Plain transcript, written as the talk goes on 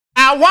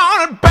I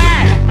want it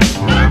back.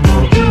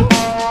 Give it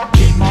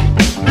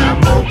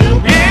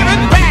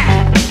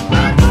back.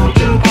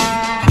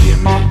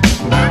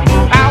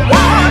 I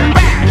want it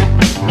back.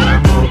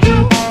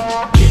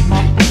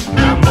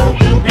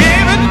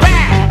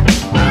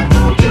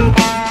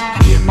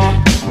 Give it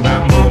back.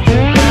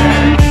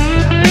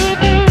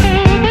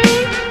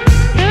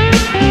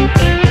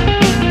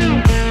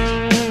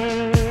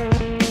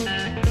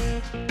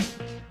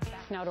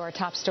 Now to our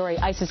top story.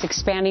 ISIS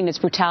expanding its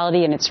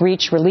brutality and its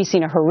reach,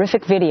 releasing a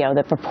horrific video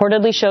that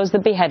purportedly shows the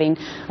beheading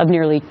of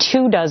nearly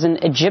 24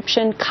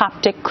 Egyptian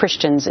Coptic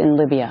Christians in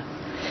Libya.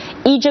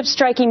 Egypt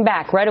striking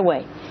back right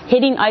away,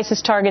 hitting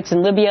ISIS targets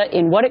in Libya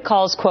in what it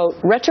calls, quote,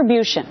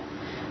 retribution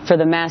for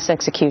the mass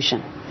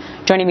execution.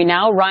 Joining me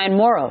now, Ryan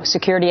Morrow,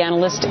 security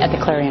analyst at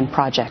the Clarion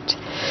Project.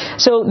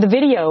 So the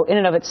video in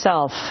and of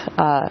itself,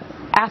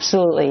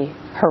 absolutely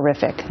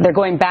horrific. They're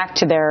going back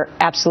to their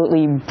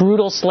absolutely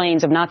brutal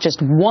slayings of not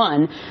just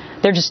one,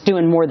 they're just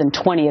doing more than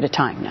 20 at a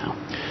time now.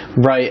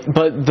 Right,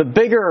 but the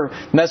bigger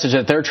message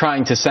that they're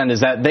trying to send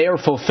is that they are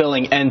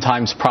fulfilling end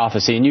times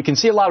prophecy. And you can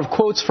see a lot of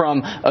quotes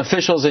from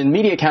officials in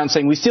media accounts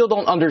saying we still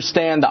don't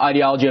understand the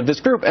ideology of this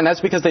group, and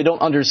that's because they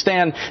don't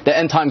understand the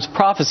end times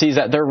prophecies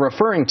that they're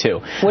referring to.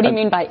 What do you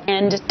mean by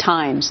end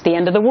times? The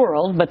end of the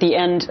world, but the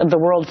end of the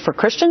world for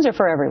Christians or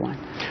for everyone?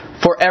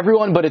 For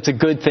everyone, but it's a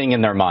good thing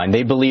in their mind.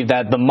 They believe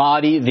that the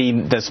Mahdi,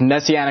 this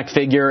messianic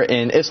figure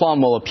in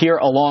Islam, will appear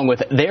along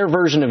with their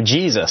version of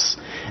Jesus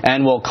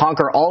and will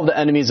conquer all of the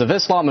enemies of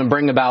Islam and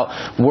bring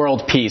about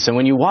world peace. And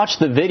when you watch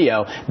the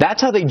video,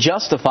 that's how they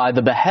justify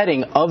the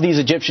beheading of these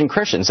Egyptian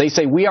Christians. They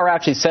say we are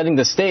actually setting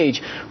the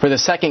stage for the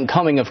second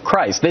coming of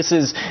Christ.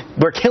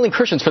 We're killing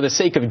Christians for the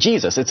sake of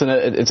Jesus. It's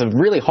a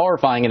really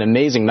horrifying and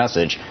amazing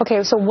message.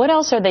 Okay, so what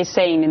else are they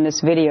saying in this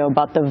video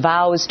about the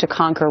vows to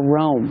conquer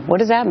Rome? What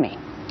does that mean?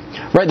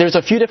 Right, there's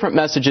a few different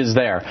messages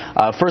there.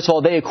 First of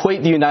all, they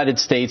equate the United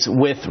States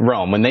with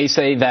Rome. When they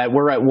say that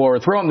we're at war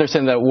with Rome, they're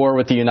saying that at war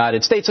with the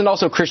United States and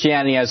also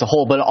Christianity as a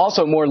whole, but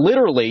also more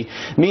literally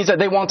means that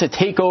they want to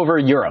take over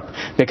Europe,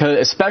 because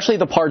especially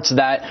the parts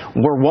that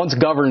were once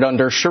governed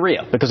under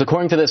Sharia. Because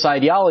according to this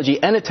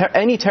ideology,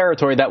 any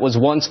territory that was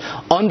once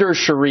under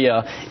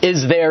Sharia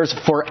is theirs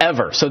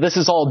forever. So this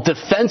is all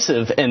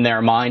defensive in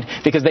their mind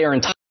because they are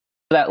entitled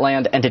to that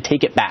land and to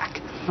take it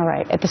back. All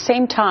right. At the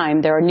same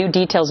time, there are new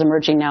details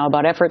emerging now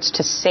about efforts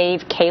to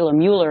save Kayla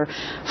Mueller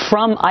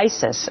from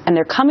ISIS, and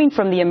they're coming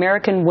from the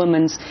American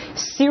woman's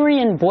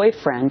Syrian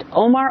boyfriend,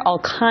 Omar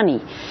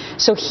Al-Khani.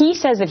 So he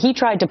says that he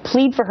tried to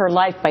plead for her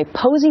life by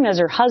posing as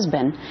her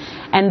husband,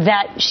 and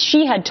that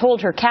she had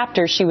told her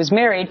captors she was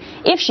married.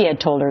 If she had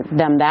told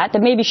them that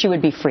maybe she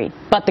would be freed.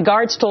 But the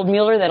guards told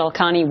Mueller that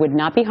Al-Khani would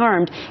not be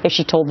harmed if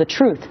she told the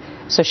truth,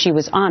 so she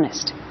was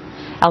honest.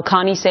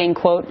 Al-Khani saying,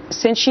 quote,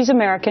 since she's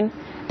American,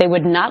 they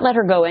would not let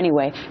her go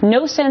anyway.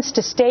 No sense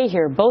to stay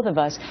here, both of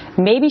us.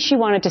 Maybe she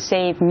wanted to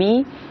save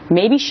me.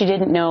 Maybe she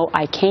didn't know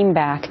I came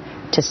back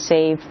to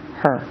save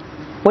her.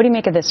 What do you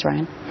make of this,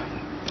 Ryan?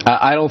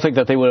 I don't think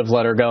that they would have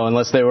let her go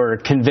unless they were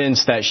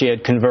convinced that she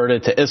had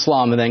converted to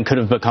Islam and then could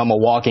have become a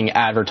walking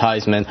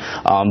advertisement.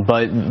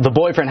 But the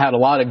boyfriend had a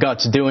lot of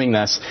guts doing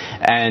this,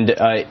 and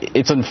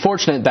it's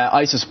unfortunate that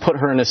ISIS put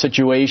her in a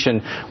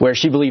situation where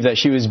she believed that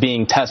she was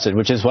being tested,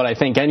 which is what I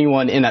think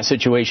anyone in that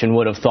situation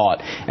would have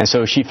thought. And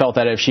so she felt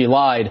that if she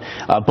lied,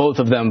 both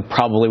of them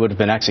probably would have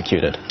been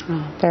executed.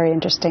 Oh, very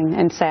interesting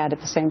and sad at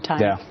the same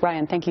time. Yeah.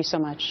 Ryan, thank you so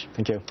much.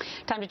 Thank you.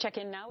 Time to check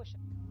in now.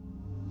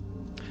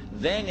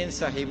 Then in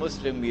Sahih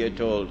Muslim we are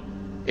told,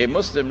 a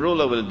Muslim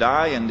ruler will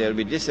die and there will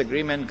be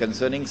disagreement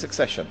concerning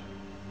succession.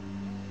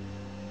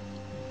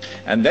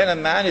 And then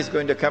a man is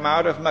going to come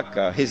out of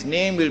Mecca. His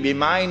name will be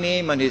my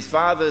name and his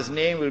father's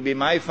name will be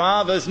my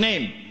father's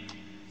name,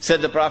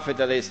 said the Prophet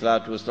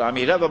ﷺ.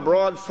 He'll have a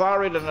broad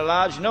forehead and a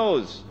large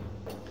nose.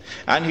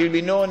 And he'll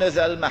be known as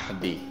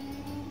Al-Mahdi.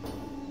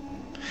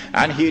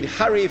 And he'd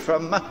hurry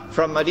from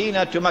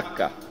Medina to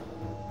Mecca.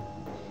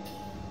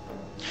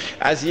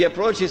 As he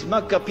approaches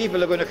Mecca,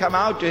 people are going to come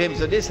out to him,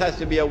 so this has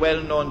to be a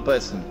well-known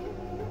person.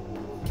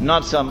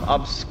 Not some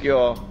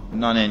obscure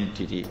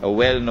non-entity, a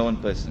well-known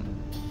person.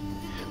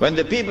 When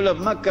the people of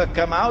Mecca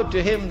come out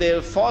to him,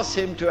 they'll force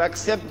him to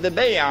accept the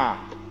bay'ah,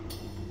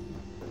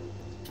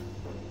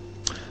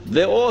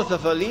 the oath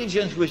of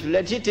allegiance which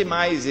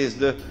legitimizes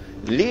the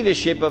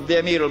leadership of the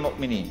Amir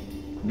al-Mu'mineen,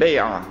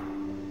 bay'ah.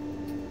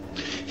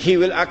 He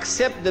will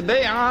accept the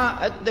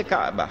bay'ah at the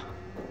Kaaba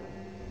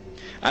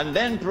and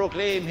then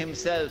proclaim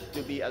himself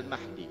to be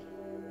Al-Mahdi.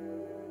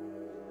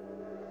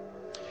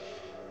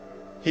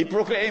 He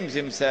proclaims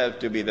himself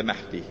to be the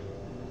Mahdi.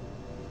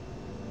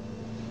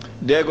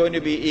 There are going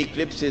to be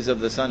eclipses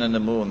of the sun and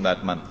the moon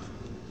that month.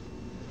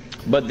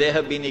 But there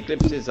have been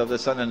eclipses of the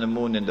sun and the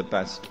moon in the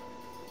past.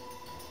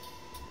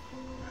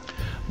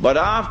 But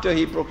after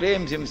he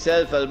proclaims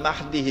himself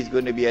Al-Mahdi, he's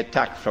going to be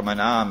attacked from an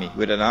army,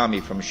 with an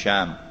army from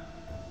Sham.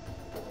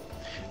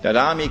 That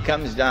army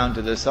comes down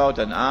to the south,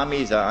 and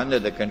armies are under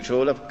the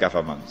control of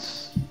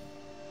governments.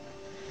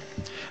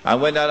 And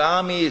when that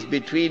army is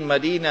between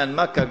Medina and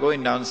Mecca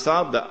going down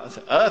south, the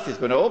earth is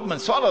going to open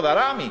and swallow that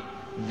army.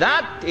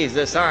 That is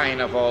the sign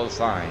of all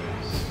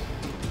signs.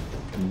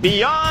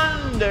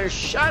 Beyond the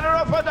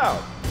shadow of a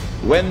doubt,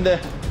 when the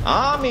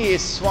army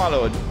is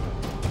swallowed,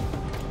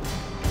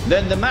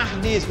 then the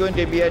Mahdi is going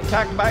to be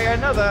attacked by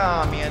another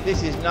army, and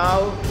this is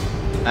now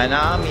an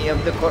army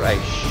of the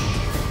Quraysh,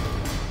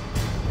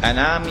 an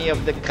army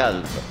of the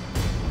Kalb.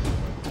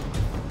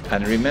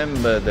 And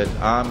remember that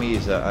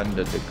armies are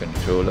under the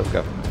control of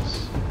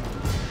governments.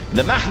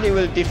 The Mahdi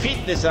will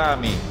defeat this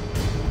army,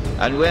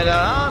 and when an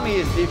army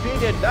is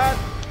defeated, that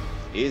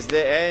is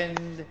the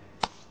end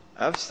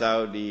of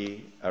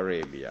Saudi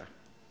Arabia.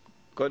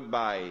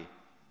 Goodbye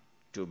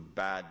to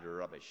bad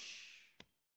rubbish.